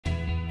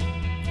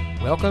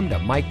Welcome to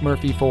Mike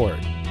Murphy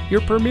Ford,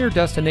 your premier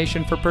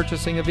destination for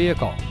purchasing a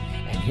vehicle.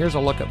 And here's a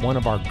look at one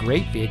of our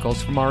great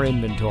vehicles from our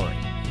inventory,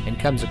 and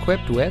comes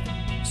equipped with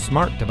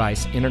smart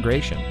device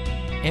integration,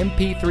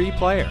 MP3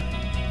 player,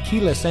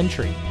 keyless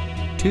entry,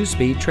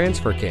 2-speed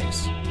transfer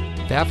case,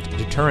 theft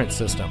deterrent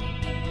system,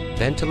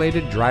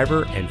 ventilated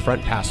driver and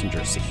front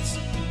passenger seats,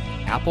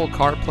 Apple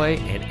CarPlay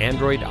and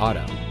Android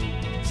Auto,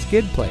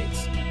 skid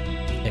plates,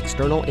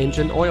 external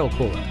engine oil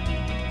cooler,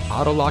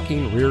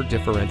 auto-locking rear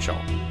differential,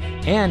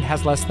 and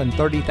has less than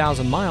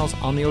 30,000 miles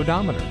on the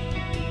odometer.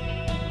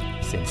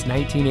 Since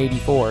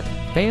 1984,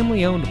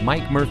 family-owned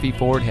Mike Murphy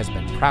Ford has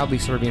been proudly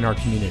serving our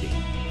community.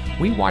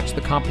 We watch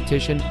the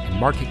competition and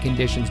market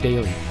conditions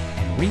daily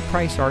and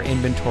reprice our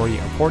inventory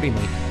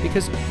accordingly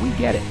because we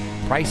get it.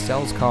 Price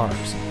sells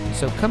cars.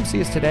 So come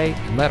see us today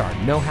and let our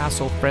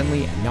no-hassle,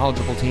 friendly, and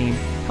knowledgeable team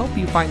help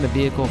you find the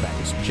vehicle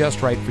that is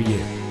just right for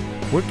you.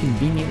 We're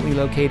conveniently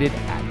located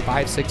at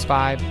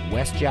 565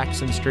 West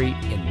Jackson Street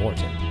in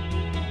Morton.